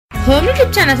Home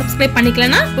YouTube channel subscribe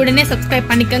பண்ணிக்கலனா உடனே subscribe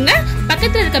பண்ணிக்கங்க.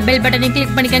 பக்கத்துல இருக்க பெல் பட்டனை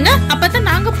கிளிக் பண்ணிக்கங்க. அப்பதான்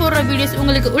நாங்க போடுற வீடியோஸ்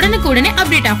உங்களுக்கு உடனுக்குடனே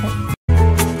அப்டேட் ஆகும்.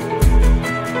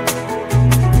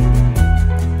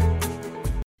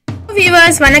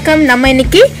 வியூவர்ஸ் வணக்கம். நம்ம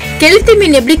இன்னைக்கு கெளுத்தி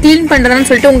மீன் எப்படி க்ளீன் பண்றதுன்னு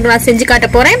சொல்லிட்டு உங்களுக்கு நான் செஞ்சு காட்ட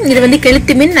போறேன். இது வந்து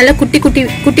கெளுத்தி மீன் நல்லா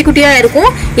குட்டியா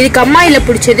இருக்கும். இது கம்மாயில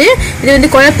பிடிச்சது. இது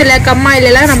வந்து குளத்துல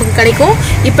கம்மாயில எல்லாம் நமக்கு கிடைக்கும்.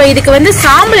 இப்போ இதுக்கு வந்து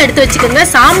சாம்பல் எடுத்து வச்சுக்கோங்க.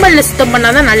 சாம்பல்ல சுத்தம்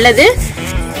பண்ணாதான் நல்லது.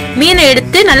 மீனை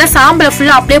எடுத்து நல்லா சாம்பலை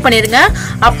ஃபுல்லா அப்ளை பண்ணிருங்க.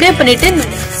 அப்ளை பண்ணிட்டு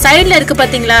சைட்ல இருக்கு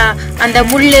பாத்தீங்களா அந்த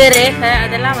முள்ளு ரேகை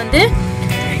அதெல்லாம் வந்து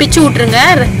பிச்சு விட்டுருங்க.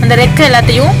 அந்த ரெக்கை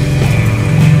எல்லாத்தையும்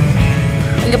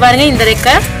இங்க பாருங்க, இந்த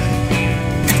ரெக்கை,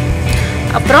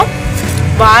 அப்புறம்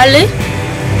வாலு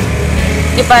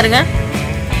இங்க பாருங்க.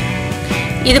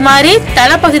 இது மாதிரி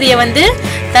தலைப்பகுதியை வந்து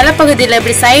தலைப்பகுதியில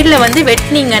இப்படி சைட்ல வந்து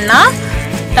வெட்டினீங்கன்னா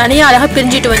தனியா அழகா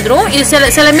பிரிஞ்சிட்டு வந்துடும். இது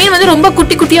சில மீன் வந்து ரொம்ப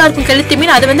குட்டியா இருக்கும் கெளுத்தி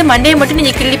மீன். அது வந்து மண்டையை மட்டும்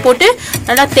நீங்க கிள்ளி போட்டு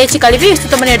நல்லா தேய்ச்சி கழுவி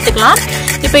சுத்தம் பண்ணி எடுத்துக்கலாம்.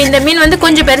 இப்போ இந்த மீன் வந்து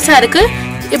கொஞ்சம் பெருசா இருக்கு.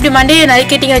 இப்படி மண்டையை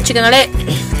நறுக்கிட்டீங்க வச்சுக்கோங்களேன்,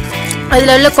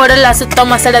 அதுல உள்ள குடல்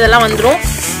அசுத்தம் மசடு அதெல்லாம் வந்துடும்.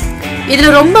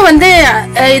 இதுல ரொம்ப வந்து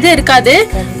இது இருக்காது,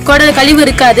 குடல் கழிவு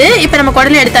இருக்காது. இப்ப நம்ம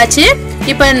குடலை எடுத்தாச்சு.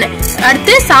 இப்ப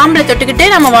அடுத்து சாம்பலை தொட்டுக்கிட்டு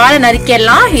நம்ம வாழை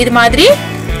நறுக்கிடலாம். இது மாதிரி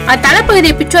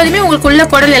தலைப்பகுதியை பிச்சோதுமே உங்களுக்கு உள்ள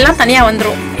குடல் எல்லாம் தனியா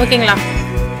வந்துடும். ஓகேங்களா?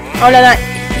 அவ்வளவுதான்.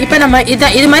 இப்ப நம்ம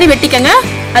இது மாதிரி வெட்டிக்கங்க.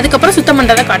 அதுக்கப்புறம் சுத்தம்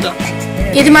பண்றதை காட்டலாம்.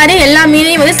 இது மாதிரி எல்லா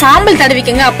மீனையும் வந்து சாம்பல்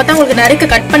தடவிக்கங்க. அப்பதான் உங்களுக்கு நறுக்க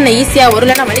கட் பண்ண ஈஸியா ஒரு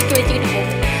இல்லைன்னா வலிக்கு வச்சுக்கிட்டு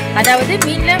போகும். அதாவது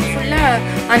மீன்ல ஃபுல்லா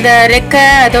அந்த ரெக்கை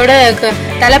அதோட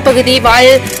தலைப்பகுதி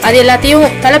வால் அது எல்லாத்தையும்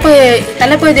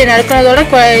தலைப்பகுதியை நறுக்கிறதோட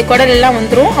குடல் எல்லாம்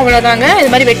வந்துடும். அவ்வளவுதாங்க.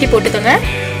 இது மாதிரி வெட்டி போட்டுக்கோங்க.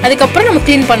 அதுக்கப்புறம் நம்ம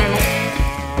கிளீன் பண்ணணும்.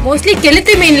 மோஸ்ட்லி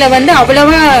கெளுத்தி மீன்ல வந்து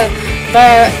அவ்வளவா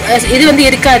இது வந்து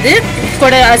இருக்காது,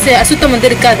 அசுத்தம்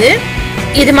வந்து இருக்காது.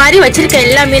 இது மாதிரி வச்சிருக்க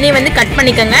எல்லா மீனையும் வந்து கட்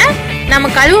பண்ணிக்கோங்க. நம்ம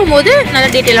கழுவும் போது நல்லா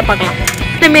டீட்டெயிலாக பார்க்கலாம்.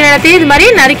 இந்த மீன் எல்லாத்தையும் இது மாதிரி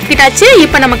நறுக்கிட்டாச்சு.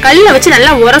 இப்போ நம்ம கல்லை வச்சு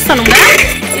நல்லா உரசணுங்க.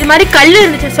 இது மாதிரி கல்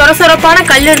இருந்துச்சு, சொரப்பான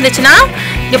கல் இருந்துச்சுன்னா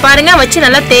இங்கே பாருங்க, வச்சு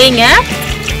நல்லா தேய்ங்க.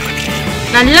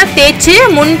 நல்லா தேய்ச்சி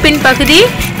முன்பின் பகுதி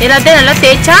எல்லாத்தையும் நல்லா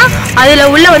தேய்ச்சா அதில்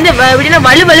உள்ள வந்து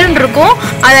வலுவலுன்னு இருக்கும்,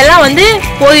 அதெல்லாம் வந்து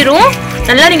போயிடும்.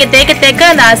 நல்லா நீங்க தேய்க்க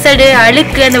அந்த அசடு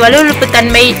அழுக்கு அந்த வலுவழுப்பு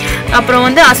தன்மை அப்புறம்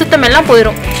வந்து அசுத்தம் எல்லாம்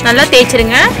போயிடும். நல்லா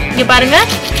தேய்ச்சிருங்க. இங்க பாருங்க,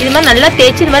 இது மாதிரி நல்லா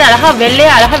தேய்ச்சி இது மாதிரி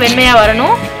அழகா வெண்மையா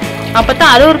வரணும்.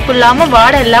 அப்பதான் அருவருப்பு இல்லாம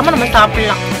வாடை இல்லாம நம்ம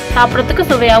சாப்பிடலாம். சாப்பிட்றதுக்கு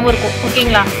சுவையாகவும் இருக்கும்.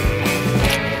 ஓகேங்களா?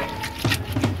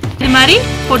 இது மாதிரி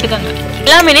போட்டுக்கோங்க.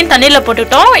 எல்லா மீனையும் தண்ணியில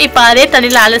போட்டுட்டோம். இப்ப அதே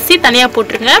தண்ணியில அலசி தனியா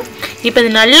போட்டுருங்க. இப்ப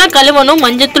இது நல்லா கழுவணும்.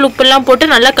 மஞ்சத்தூள் உப்பு எல்லாம்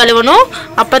போட்டு நல்லா கழுவணும்.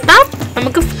 அப்பதான்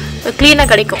நமக்கு கிளீனா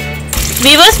கிடைக்கும்.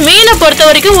 வியூவர்ஸ், மீனை பொறுத்த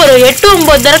வரைக்கும் ஒரு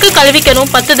 8-9 தடவை கழுவிக்கணும்,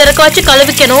 10 தடவைக்காச்சும்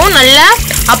கழுவிக்கணும் நல்லா.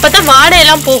 அப்பதான்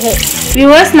வாடையெல்லாம் போகும்.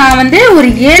 வியூவர்ஸ், நான் வந்து ஒரு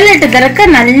 7-8 தடவை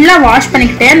நல்லா வாஷ்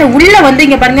பண்ணிக்கிட்டேன். அந்த உள்ள வந்து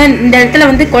இங்க பாருங்க, இந்த இடத்துல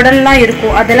வந்து குடல்லாம்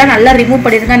இருக்கும், அதெல்லாம் நல்லா ரிமூவ்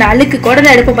பண்ணிருங்க. அந்த அழுக்கு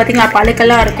குடலை எடுப்போம் பாத்தீங்களா, அப்ப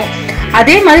அழுக்கெல்லாம் இருக்கும்.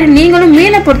 அதே மாதிரி நீங்களும்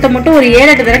மீனை பொறுத்த மட்டும் ஒரு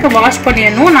 7-8 தடவை வாஷ்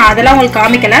பண்ணிடணும். நான் அதெல்லாம் உங்களுக்கு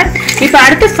காமிக்கல. இப்போ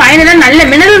அடுத்து ஃபைனலா நல்ல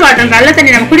மினரல் வாட்டர், நல்ல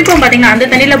தண்ணி நம்ம குடிப்போம் பாத்தீங்கன்னா, அந்த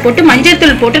தண்ணியில போட்டு மஞ்சள்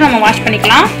தூள் போட்டு நம்ம வாஷ்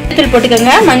பண்ணிக்கலாம். மஞ்சள்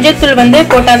போட்டுக்கோங்க. மஞ்சள் தூள் வந்து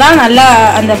போட்டாதான் நல்லா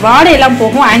அந்த வாடையெல்லாம்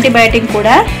போகும். ஆன்டிபயோட்டிக் கூட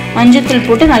மஞ்சள் தூள்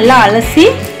போட்டு நல்லா அலசி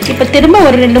இப்போ திரும்ப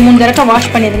ஒரு 2-3 தடவை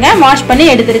வாஷ் பண்ணிடுங்க. வாஷ் பண்ணி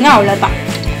எடுத்துருங்க. அவ்வளோதான்.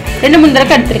 2-3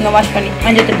 தடவை எடுத்துருங்க வாஷ் பண்ணி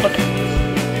மஞ்சள் தூள் போட்டு.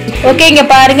 ஓகே, இங்க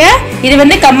பாருங்க, இது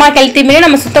வந்து கம்மா கெளுத்தி மீன்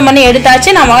நம்ம சுத்தம் பண்ணி எடுத்தாச்சு.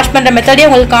 நான் வாஷ் பண்ற மெத்தடே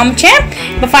உங்களுக்கு காமிச்சேன்.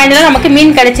 இப்போ ஃபைனலா நமக்கு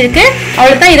மீன் கிடைச்சிருக்கு.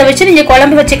 அவ்வளவுதான். இதை வச்சு நீங்க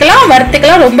குழம்பு வச்சுக்கலாம்,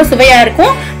 வறுத்துக்கலாம். ரொம்ப சுவையா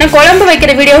இருக்கும். நான் குழம்பு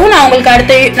வைக்கிற வீடியோவும் நான் உங்களுக்கு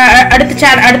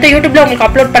அடுத்த யூடியூப்ல உங்களுக்கு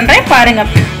அப்லோட் பண்றேன், பாருங்க.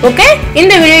 ஓகே,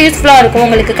 இந்த வீடியோ யூஸ்ஃபுல்லா இருக்கும்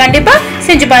உங்களுக்கு. கண்டிப்பா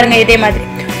செஞ்சு பாருங்க இதே மாதிரி.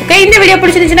 ஓகே, இந்த வீடியோ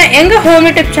பிடிச்சிருந்துச்சுன்னா எங்க ஹோம்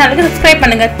யூடியூப் சேனலுக்கு சப்ஸ்கிரைப்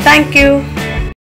பண்ணுங்க. தேங்க்யூ.